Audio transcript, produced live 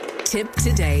Tip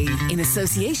today, in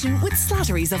association with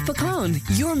Slattery's of Pecan,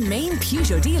 your main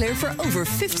Peugeot dealer for over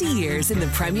 50 years in the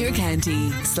Premier County.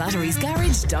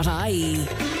 Slattery'sGarage.ie.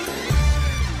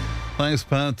 Thanks,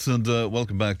 Pat, and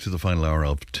welcome back to the final hour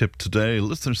of Tip Today.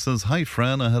 Listener says, "Hi,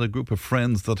 Fran. I had a group of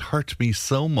friends that hurt me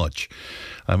so much.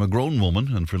 I'm a grown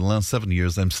woman, and for the last 7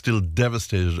 years, I'm still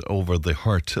devastated over the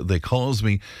hurt they caused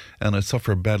me, and I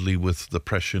suffer badly with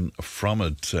depression from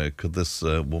it. Could this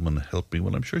woman help me?"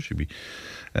 Well, I'm sure she'd be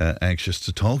anxious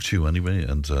to talk to you anyway,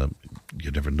 and you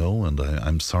never know, and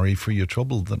I'm sorry for your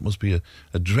trouble. That must be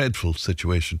a dreadful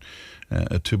situation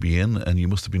to be in, and you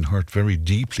must have been hurt very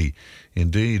deeply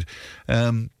indeed.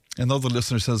 Another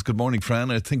listener says, "Good morning,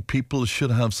 Fran. I think people should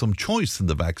have some choice in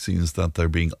the vaccines that they're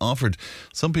being offered.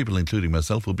 Some people, including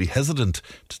myself, will be hesitant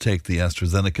to take the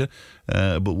AstraZeneca,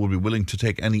 but will be willing to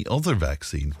take any other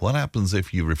vaccine. What happens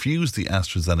if you refuse the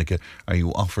AstraZeneca? Are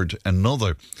you offered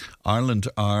another? Ireland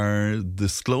are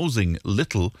disclosing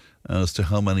little as to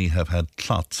how many have had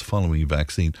clots following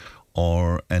vaccine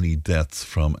or any deaths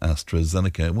from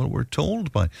AstraZeneca." Well, we're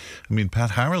told by,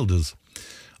 Pat Harold is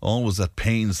always at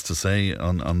pains to say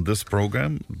on this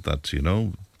programme that,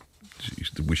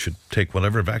 we should take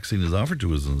whatever vaccine is offered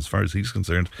to us, and as far as he's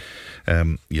concerned,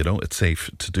 it's safe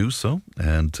to do so,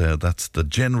 and that's the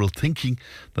general thinking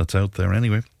that's out there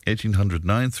anyway. 1800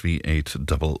 938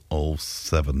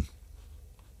 007.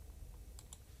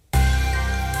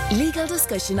 Legal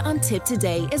discussion on Tip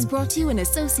Today is brought to you in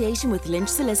association with Lynch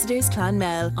Solicitors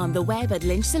Clonmel, on the web at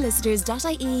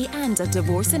lynchsolicitors.ie and at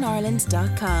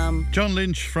divorceineireland.com. John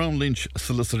Lynch from Lynch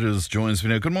Solicitors joins me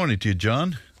now. Good morning to you,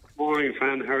 John. Morning,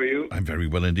 Fran. How are you? I'm very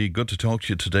well indeed. Good to talk to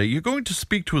you today. You're going to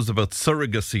speak to us about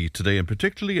surrogacy today, and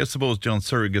particularly, I suppose, John,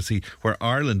 surrogacy where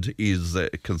Ireland is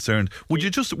concerned. Would you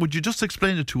just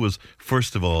explain it to us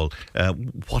first of all?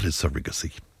 What is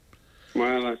surrogacy?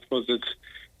 Well, I suppose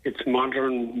it's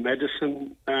modern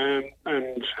medicine,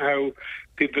 and how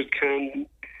people can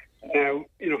now,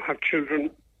 have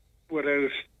children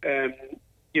without,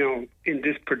 in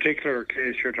this particular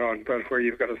case you're talking about, where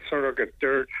you've got a surrogate.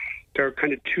 There are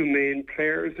kind of two main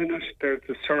players in it. There's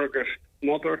the surrogate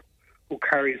mother who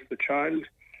carries the child,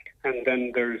 and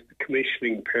then there's the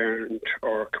commissioning parent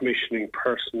or commissioning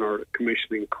person or the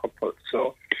commissioning couple.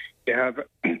 So you have a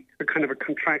kind of a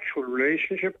contractual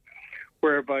relationship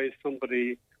whereby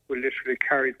somebody will literally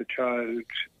carry the child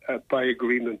by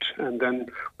agreement, and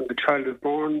then when the child is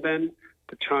born, then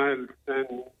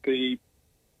the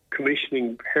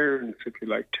commissioning parents, if you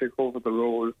like, take over the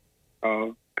role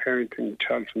of parenting the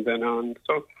child from then on.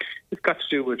 So it's got to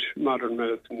do with modern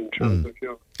medicine in terms of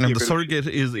and the surrogate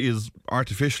is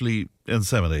artificially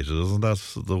inseminated, isn't that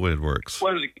the way it works?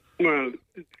 Well,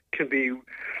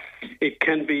 it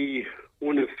can be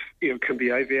one of can be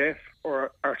IVF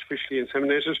or artificially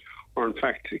inseminated, or in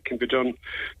fact it can be done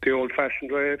the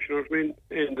old-fashioned way, if you know what I mean,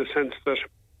 in the sense that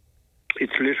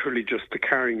it's literally just the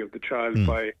carrying of the child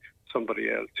by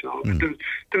somebody else.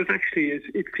 There's actually,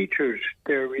 it featured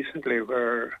there recently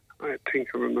where I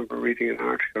think I remember reading an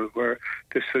article where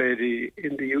this lady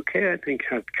in the UK, I think,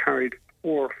 had carried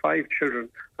 4 or 5 children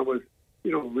and was,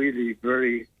 really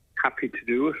very happy to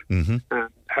do it, and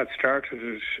had started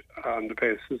it on the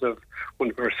basis of one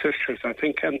of her sisters, I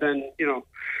think, and then,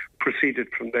 proceeded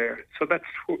from there. So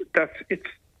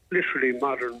it's literally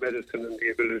modern medicine and the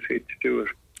ability to do it.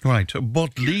 Right,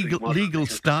 but legal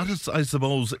status, I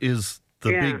suppose, is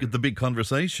the big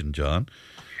conversation, John.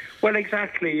 Well,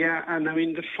 exactly, yeah. And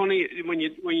the funny when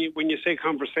you say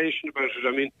conversation about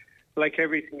it, like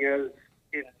everything else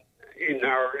in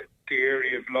the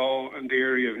area of law and the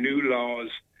area of new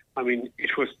laws,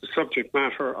 it was the subject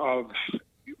matter of,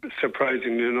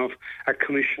 surprisingly enough, a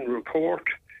commission report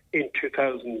in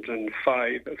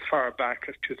 2005, as far back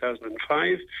as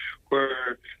 2005,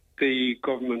 where the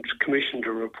government commissioned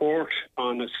a report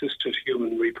on assisted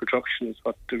human reproduction, is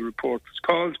what the report was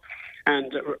called,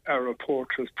 and a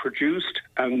report was produced,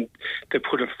 and they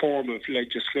put a form of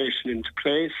legislation into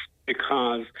place,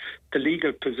 because the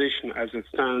legal position as it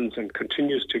stands and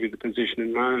continues to be the position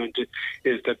in Ireland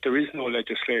is that there is no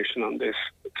legislation on this.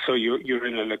 So you're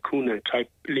in a lacuna type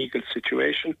legal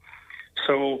situation.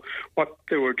 So what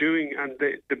they were doing, and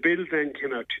the bill then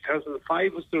came out,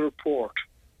 2005 was the report.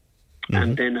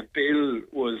 And then a bill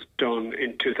was done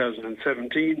in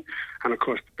 2017, and of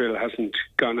course the bill hasn't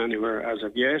gone anywhere as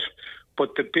of yet,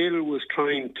 But the bill was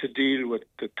trying to deal with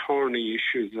the thorny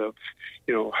issues of,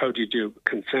 how do you deal with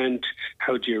consent?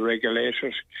 How do you regulate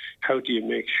it? How do you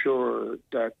make sure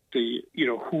that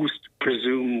who's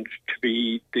presumed to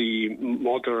be the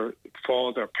mother,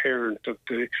 father, parent of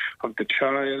the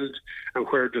child, and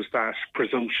where does that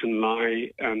presumption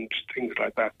lie, and things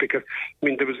like that? Because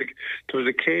there was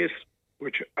a case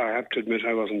which I have to admit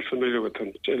I wasn't familiar with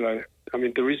until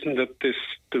the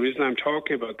reason I'm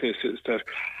talking about this is that,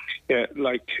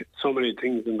 like so many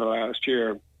things in the last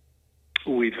year,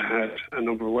 we've had a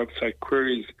number of website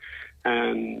queries,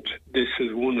 and this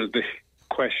is one of the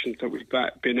questions that we've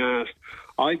been asked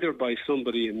either by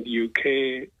somebody in the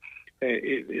UK.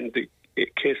 In the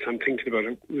case I'm thinking about,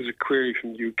 it was a query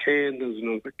from the UK, and there was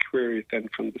another query then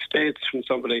from the States from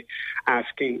somebody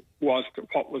asking what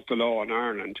was the law in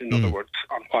Ireland. In other words,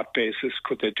 on what basis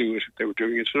could they do it if they were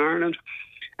doing it in Ireland?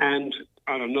 And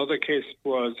on another case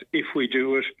was, if we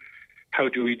do it, how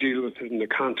do we deal with it in the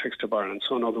context of Ireland?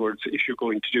 So in other words, if you're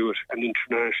going to do it, an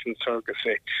international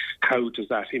surrogacy, how does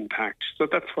that impact? So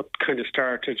that's what kind of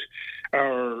started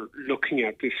our looking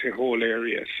at this whole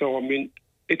area. So,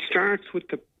 it starts with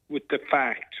the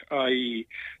fact, i.e.,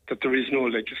 that there is no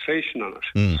legislation on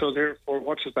it. So therefore,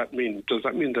 what does that mean? Does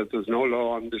that mean that there's no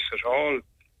law on this at all?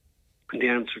 And the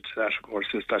answer to that, of course,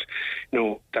 is that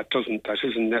no, that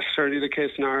isn't necessarily the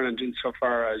case in Ireland,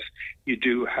 insofar as you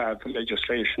do have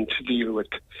legislation to deal with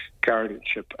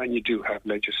guardianship, and you do have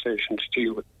legislation to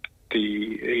deal with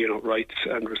the rights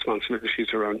and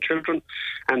responsibilities around children,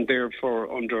 and therefore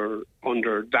under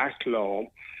that law,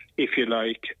 if you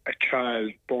like, a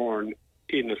child born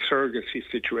in a surrogacy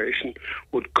situation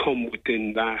would come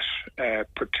within that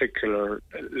particular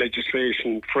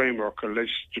legislation framework or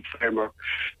legislative framework.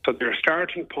 So their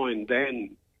starting point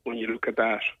then, when you look at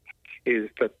that, is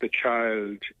that the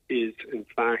child is, in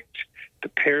fact, the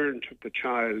parent of the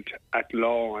child at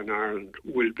law in Ireland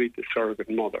will be the surrogate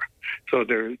mother. So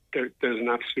there's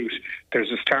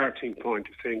a starting point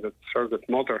of saying that the surrogate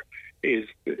mother is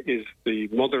the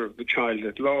mother of the child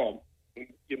at law.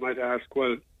 You might ask,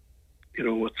 well,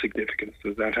 what significance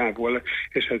does that have? Well,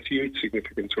 it has huge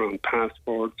significance around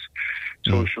passports,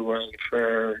 social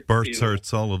welfare, birth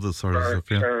certs, all of this sort of stuff.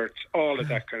 Birth certs, all of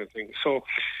that kind of thing. So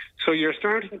your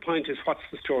starting point is, what's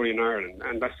the story in Ireland?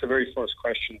 And that's the very first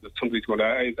question that somebody's going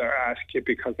to either ask you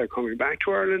because they're coming back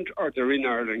to Ireland, or they're in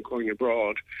Ireland going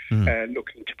abroad,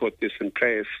 looking to put this in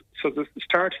place. So the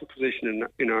starting position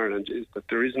in Ireland is that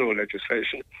there is no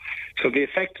legislation. So the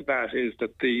effect of that is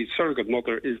that the surrogate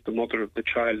mother is the mother of the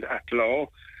child at law.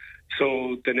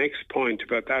 So the next point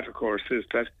about that, of course, is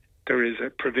that there is a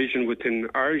provision within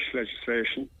Irish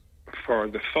legislation for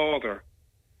the father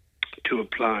to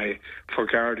apply for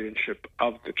guardianship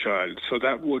of the child. So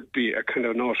that would be a kind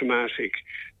of an automatic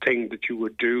thing that you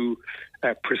would do,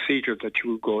 a procedure that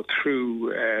you would go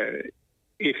through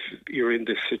if you're in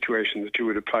this situation, that you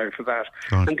would apply for that.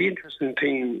 Right. And the interesting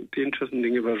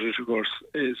thing about it, of course,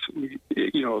 is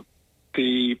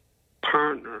the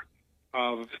partner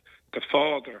of the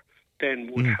father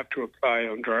then would have to apply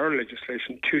under our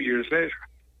legislation 2 years later,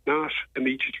 not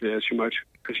immediately as you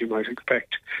might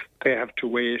expect. They have to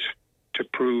wait to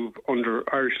prove under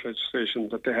Irish legislation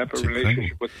that they have a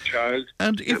relationship with the child.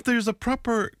 And if there's a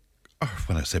proper, or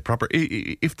when I say proper,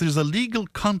 if there's a legal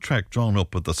contract drawn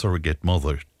up with the surrogate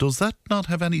mother, does that not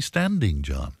have any standing,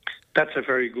 John? That's a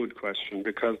very good question,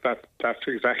 because that's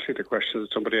exactly the question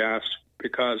that somebody asked.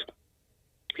 Because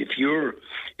if you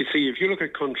look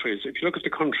at countries, the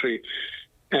country,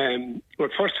 well,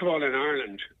 first of all, in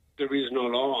Ireland, there is no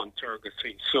law on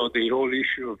surrogacy. So the whole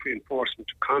issue of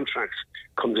enforcement of contracts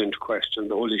comes into question.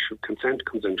 The whole issue of consent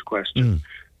comes into question.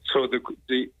 So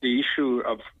the issue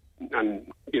of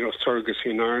surrogacy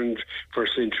in Ireland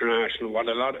versus international, what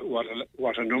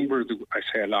a number of the, I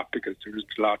say a lot because there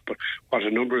isn't a lot, but what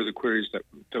a number of the queries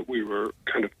that we were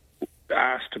kind of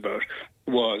asked about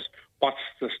was, what's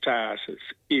the status?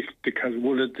 Because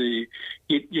one of the,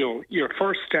 your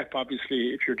first step, obviously,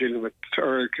 if you're dealing with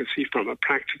surrogacy from a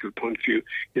practical point of view,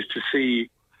 is to see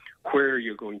where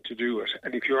you're going to do it.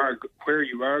 And if where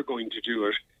you are going to do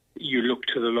it, you look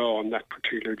to the law in that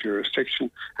particular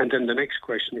jurisdiction. And then the next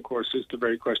question, of course, is the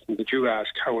very question that you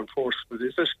asked: how enforceable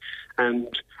is it?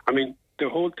 And I mean, the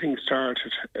whole thing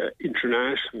started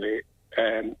internationally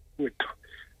with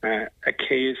a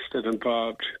case that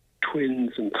involved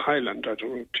twins in Thailand. I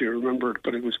don't know if you remember it,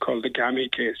 but it was called the Gammy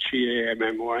case,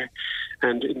 Gammy.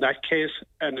 And in that case,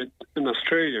 an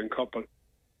Australian couple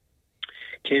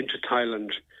came to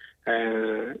Thailand,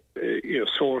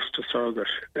 sourced a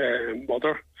surrogate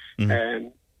mother,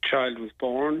 and child was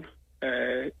born.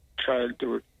 There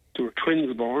were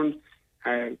twins born.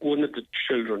 One of the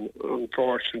children,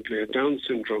 unfortunately had Down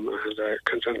syndrome and had a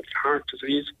congenital heart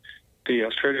disease. The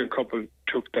Australian couple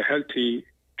took the healthy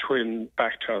twin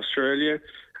back to Australia,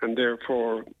 and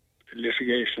therefore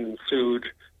litigation ensued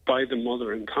by the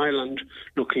mother in Thailand,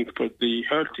 looking for the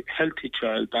healthy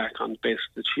child back on the basis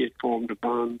that she had formed a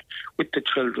bond with the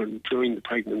children during the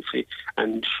pregnancy,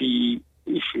 and she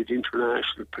issued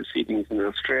international proceedings in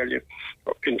Australia.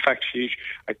 In fact,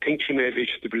 I think she may have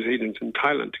issued the proceedings in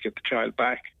Thailand to get the child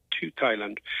back to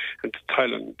Thailand, and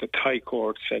the Thai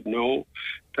court said no,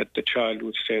 that the child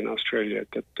would stay in Australia,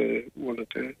 that one of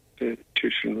the two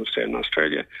children would stay in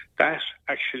Australia. That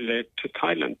actually led to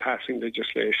Thailand passing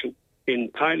legislation in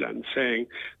Thailand saying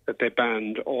that they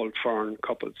banned all foreign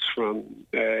couples from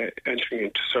entering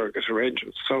into surrogate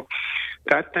arrangements. So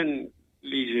that then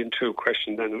leads into a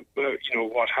question then,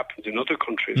 what happens in other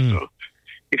countries. So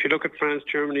if you look at France,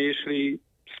 Germany, Italy,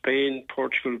 Spain,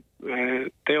 Portugal,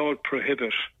 they all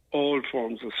prohibit all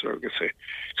forms of surrogacy.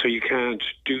 So you can't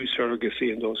do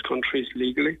surrogacy in those countries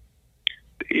legally.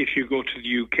 If you go to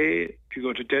the UK, if you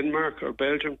go to Denmark or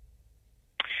Belgium,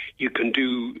 you can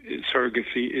do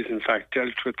surrogacy is in fact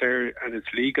dealt with there, and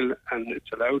it's legal and it's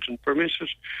allowed and permitted,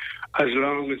 as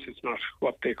long as it's not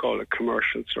what they call a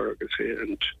commercial surrogacy.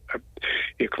 And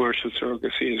a commercial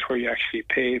surrogacy is where you actually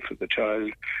pay for the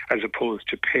child as opposed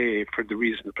to pay for the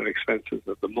reasonable expenses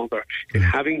of the mother in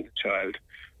having the child.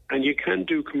 And you can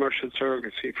do commercial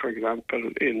surrogacy, for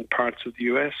example, in parts of the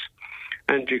US,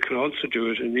 and you can also do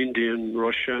it in India and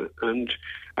Russia. And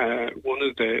one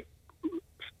of the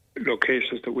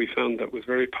locations that we found that was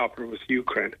very popular was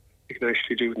Ukraine. You can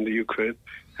actually do it in the Ukraine.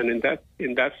 And in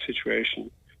that situation,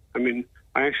 I mean,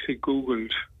 I actually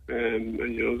Googled, and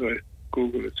the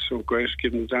Google, it's so great,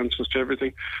 giving us answers to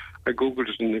everything. I Googled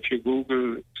it, and if you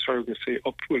Google surrogacy,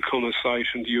 up will come a site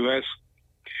in the US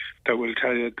that will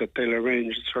tell you that they'll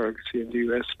arrange surrogacy in the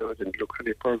US. Now, I didn't look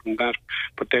any further than that,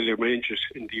 but they'll arrange it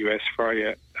in the US for you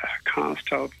at a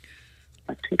cost of,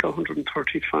 I think,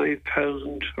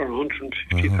 $135,000 or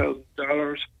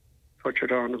 $150,000, what you're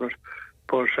talking about.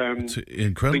 But it's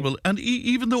incredible. And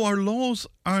even though our laws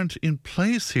aren't in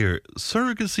place here,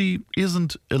 surrogacy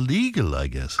isn't illegal, I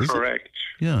guess, is correct.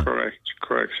 it? Yeah. Correct.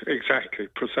 Exactly.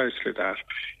 Precisely that.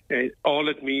 All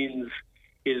it means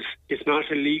is it's not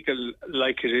illegal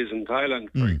like it is in Thailand,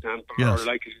 for example, or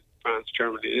like it is in France,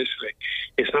 Germany, and Italy.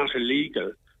 It's not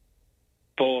illegal,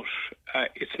 but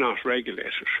it's not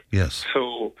regulated. Yes.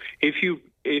 So if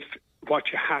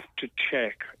what you have to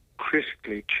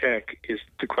critically check is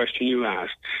the question you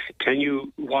asked: Can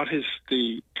you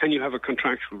have a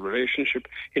contractual relationship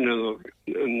in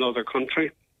another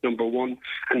country? Number one,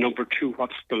 and number two,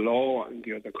 what's the law in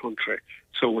the other country?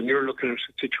 So when you're looking at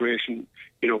a situation,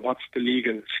 what's the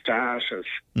legal status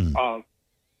of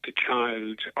the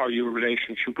child or your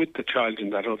relationship with the child in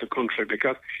that other country?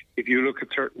 Because if you look at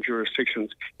certain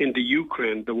jurisdictions, in the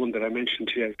Ukraine, the one that I mentioned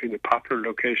to you has been a popular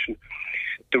location,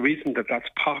 the reason that that's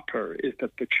popular is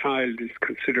that the child is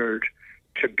considered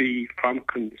to be, from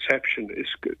conception,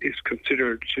 is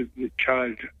considered to the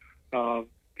child of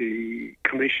the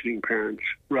commissioning parents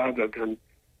rather than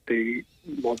the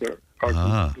mother or the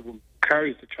woman who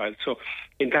carries the child. So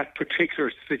in that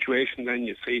particular situation, then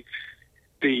you see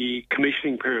the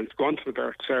commissioning parents go onto the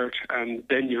birth cert, and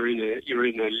then you're in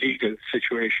a legal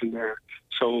situation there.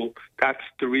 So that's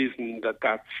the reason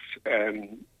that's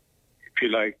if you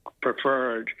like,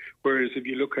 preferred. Whereas if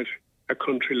you look at a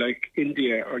country like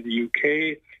India or the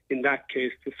UK, in that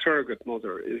case, the surrogate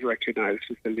mother is recognised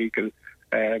as the legal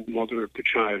mother of the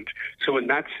child. So in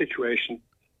that situation,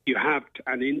 you have to,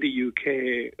 and in the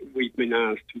UK, we've been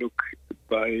asked to look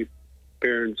by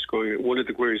parents going, one of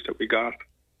the queries that we got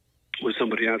was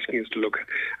somebody asking us to look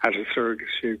at a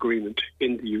surrogacy agreement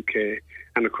in the UK.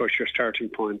 And of course, your starting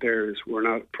point there is we're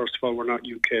not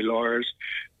UK lawyers,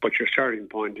 but your starting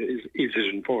point is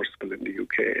it enforceable in the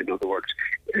UK? In other words,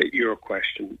 your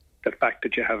question, the fact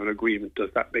that you have an agreement,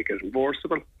 does that make it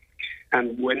enforceable?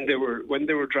 And when they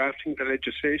were drafting the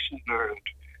legislation in Ireland,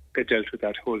 they dealt with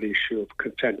that whole issue of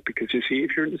consent. Because you see,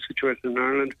 if you're in a situation in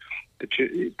Ireland that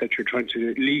you're trying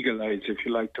to legalise, if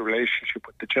you like, the relationship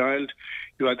with the child,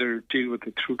 you either deal with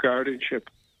it through guardianship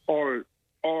or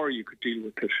you could deal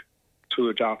with it through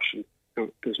adoption. Now,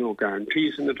 there's no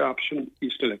guarantees in adoption. You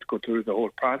still have to go through the whole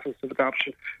process of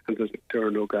adoption, and there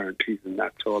are no guarantees in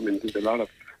that. So, I mean, there's a lot of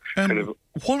kind of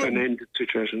open-ended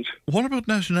situations. What about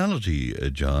nationality,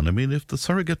 John? I mean, if the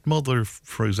surrogate mother,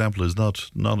 for example, is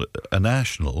not a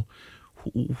national,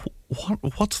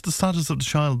 what's the status of the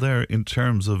child there in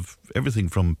terms of everything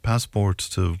from passports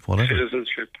to whatever?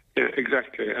 Citizenship, yeah,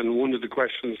 exactly. And one of the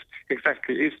questions,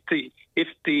 exactly,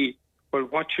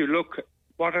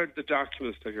 what what are the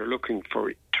documents that you're looking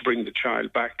for to bring the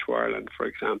child back to Ireland, for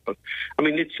example? I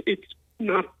mean, it's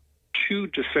not too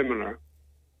dissimilar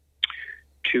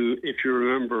to, if you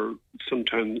remember,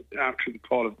 sometime after the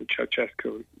fall of the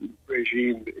Ceausescu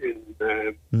regime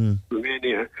in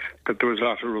Romania, that there was a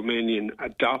lot of Romanian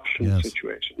adoption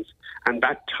situations. And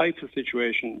that type of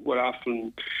situation will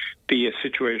often be a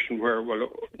situation where, well,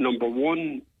 number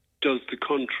one, does the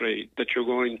country that you're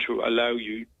going to allow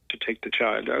you to take the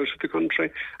child out of the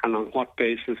country, and on what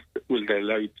basis will they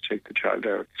allow you to take the child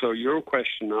out? So your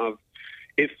question of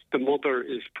if the mother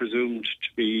is presumed to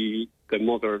be the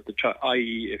mother of the child,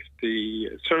 i.e. if the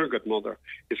surrogate mother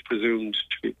is presumed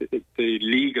to be the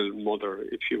legal mother,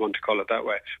 if you want to call it that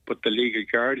way, but the legal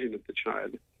guardian of the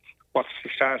child, what's the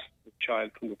status of the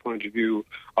child from the point of view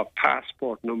of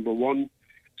passport, number one?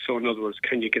 So in other words,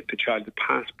 can you get the child a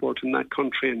passport in that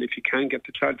country? And if you can get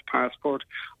the child a passport,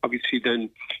 obviously then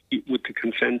with the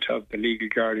consent of the legal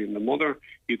guardian, the mother,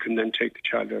 you can then take the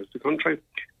child out of the country.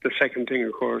 The second thing,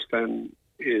 of course, then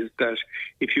is that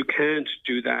if you can't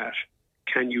do that,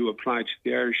 can you apply to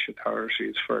the Irish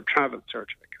authorities for a travel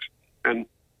certificate? And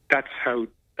that's the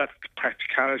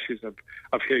practicalities of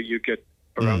how you get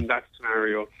around that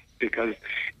scenario. Because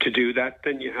to do that,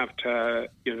 then you have to,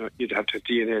 you'd have to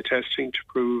DNA testing to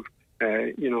prove,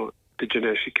 the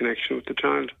genetic connection with the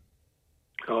child.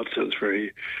 Oh, it sounds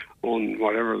very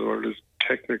whatever the word is,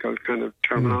 technical kind of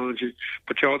terminology.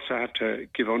 But you also have to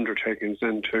give undertakings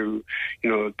then to,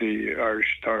 the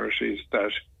Irish authorities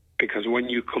that, because when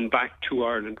you come back to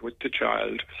Ireland with the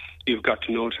child, you've got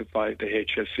to notify the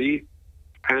HSE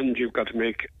and you've got to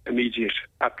make immediate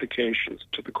applications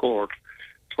to the court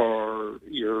for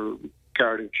your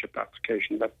guardianship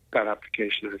application. That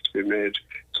application has to be made.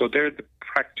 So they're the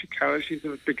practicalities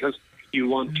of it, because you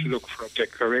want to look for a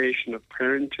declaration of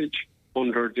parentage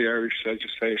under the Irish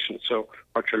legislation. So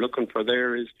what you're looking for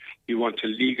there is you want to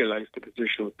legalise the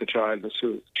position of the child as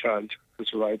soon as the child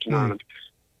has arrived in Ireland.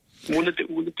 One of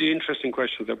the interesting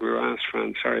questions that we were asked,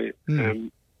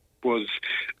 Fran, was,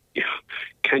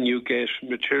 can you get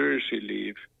maternity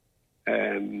leave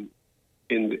and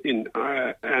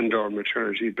or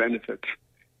maternity benefits?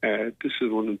 This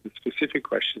is one of the specific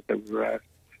questions that we were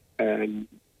asked.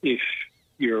 If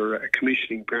you're a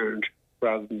commissioning parent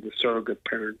rather than the surrogate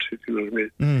parent, if you know what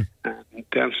I mean. And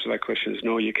the answer to that question is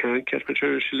no, you can't get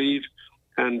maternity leave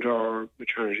and or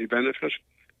maternity benefit,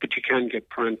 but you can get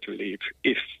parental leave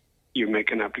if you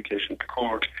make an application to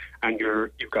court and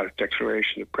you've got a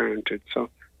declaration of parentage. So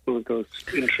one of those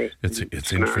interesting.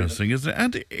 It's interesting, isn't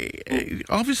it? And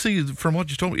obviously, from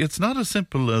what you told me, it's not as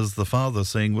simple as the father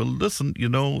saying, "Well, listen,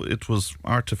 it was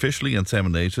artificially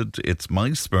inseminated. It's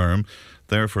my sperm,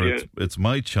 therefore it's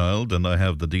my child, and I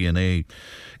have the DNA,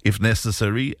 if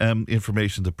necessary,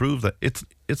 information to prove that."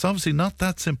 It's obviously not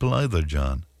that simple either,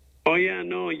 John. Oh yeah,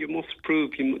 no. You must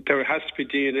prove. There has to be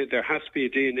DNA. There has to be a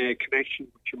DNA connection,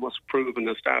 which you must prove and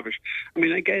establish. I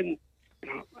mean, again,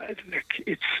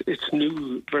 it's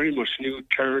new, very much new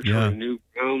territory, new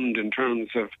ground in terms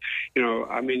of,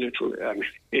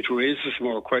 it raises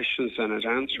more questions than it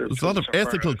answers. There's a lot of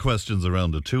ethical questions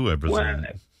around it too, I presume.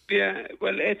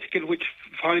 Ethical, which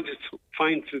finds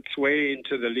its way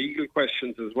into the legal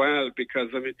questions as well, because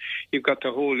you've got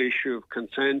the whole issue of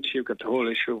consent, you've got the whole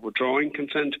issue of withdrawing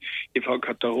consent, you've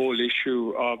got the whole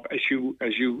issue of, as you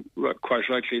quite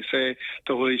rightly say,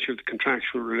 the whole issue of the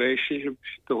contractual relationship,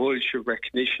 the whole issue of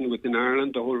recognition within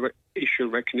Ireland, the whole issue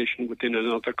of recognition within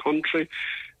another country,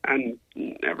 and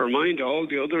never mind all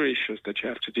the other issues that you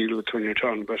have to deal with when you're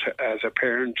talking about as a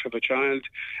parent of a child,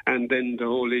 and then the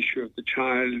whole issue of the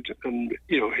child, and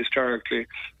historically,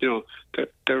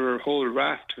 there are a whole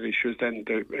raft of issues. Then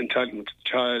the entitlement of the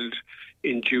child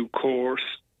in due course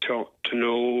to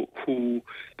know who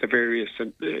the various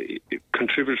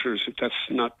contributors, if that's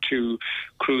not too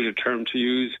crude a term to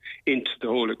use, into the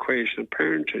whole equation of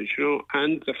parentage.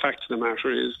 And the fact of the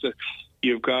matter is that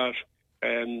you've got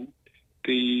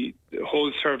the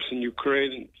whole service in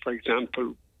Ukraine, for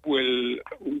example,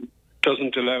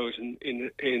 doesn't allow it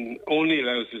only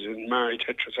allows it in married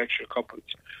heterosexual couples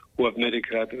who have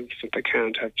medical evidence that they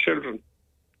can't have children.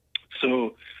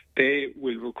 So they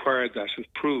will require that as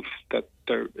proof that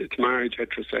it's married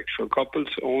heterosexual couples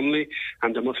only,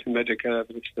 and there must be medical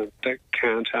evidence that they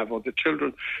can't have other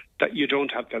children. That you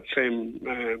don't have that same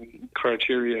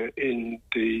criteria in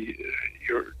the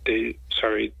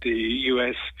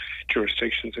US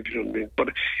jurisdictions, if you know what I mean. But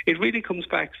it really comes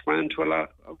back, Fran, to a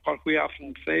lot of what we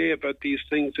often say about these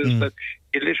things is that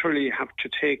you literally have to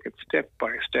take it step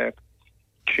by step,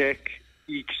 check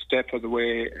each step of the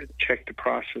way, check the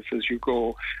process as you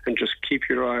go, and just keep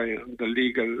your eye on the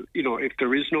legal. If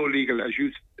there is no legal, as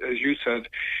you said,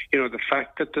 the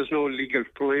fact that there's no legal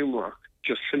framework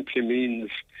just simply means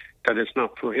that it's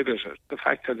not prohibited. The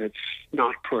fact that it's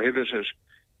not prohibited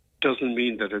doesn't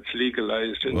mean that it's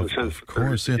legalised in the sense. Of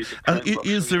course, yeah. And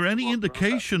is there any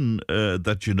indication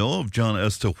that you know of, John,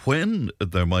 as to when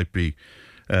there might be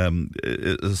some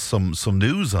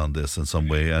news on this in some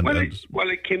way?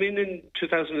 It came in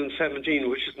 2017,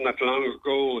 which isn't that long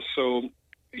ago. So,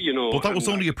 But that was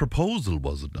only a proposal,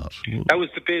 was it not? That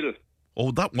was the bill.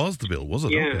 Oh, that was the bill, was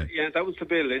it? Yeah, that was the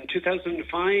bill. In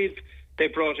 2005, they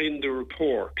brought in the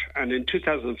report, and in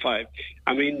 2005,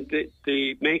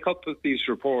 the makeup of these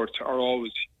reports are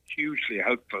always hugely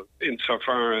helpful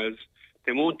insofar as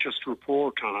they won't just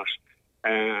report on it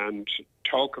and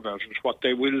talk about it. What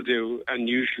they will do, and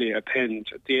usually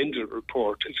append at the end of the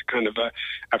report, is kind of a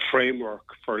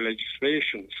framework for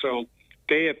legislation. So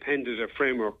they appended a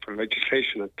framework for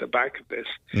legislation at the back of this,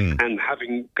 and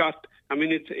having got,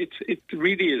 it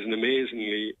really is an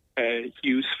amazingly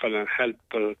useful and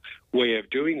helpful way of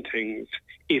doing things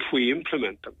if we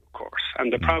implement them, of course.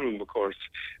 And the problem, of course,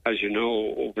 as you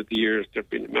know, over the years there have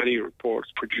been many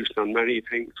reports produced on many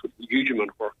things with a huge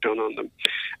amount of work done on them,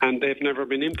 and they've never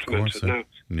been implemented. Now,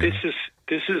 this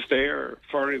is there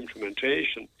for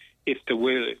implementation if the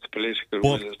political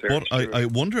will is there. But I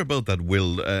wonder about that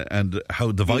will and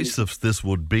how divisive this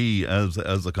would be as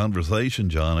a conversation,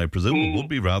 John. I presume it would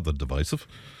be rather divisive.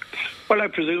 Well, I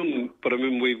presume, but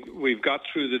we've got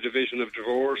through the division of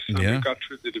divorce, and we've got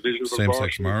through the division of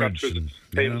same-sex marriage, we've got through the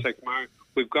same-sex marriage.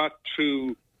 We've got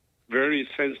through very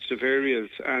sensitive areas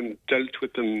and dealt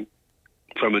with them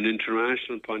from an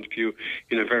international point of view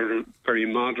in a very, very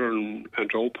modern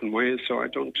and open way. So I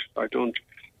don't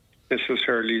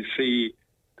necessarily see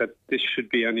that this should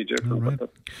be any different. Right. But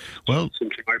that's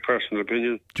simply my personal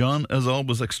opinion. John, as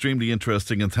always, extremely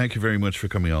interesting, and thank you very much for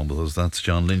coming on with us. That's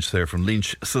John Lynch there from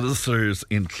Lynch Solicitors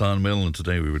in Clonmel, and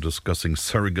today we were discussing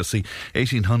surrogacy.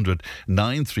 1800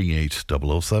 938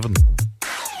 007.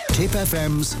 Tip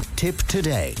FM's Tip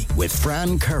Today with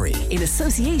Fran Curry. In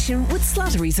association with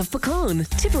Slattery's of Puckane,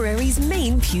 Tipperary's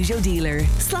main Peugeot dealer.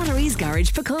 Slattery's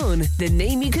Garage Puckane, the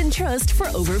name you can trust for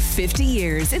over 50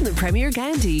 years in the Premier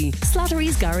County.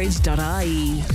 Slattery'sGarage.ie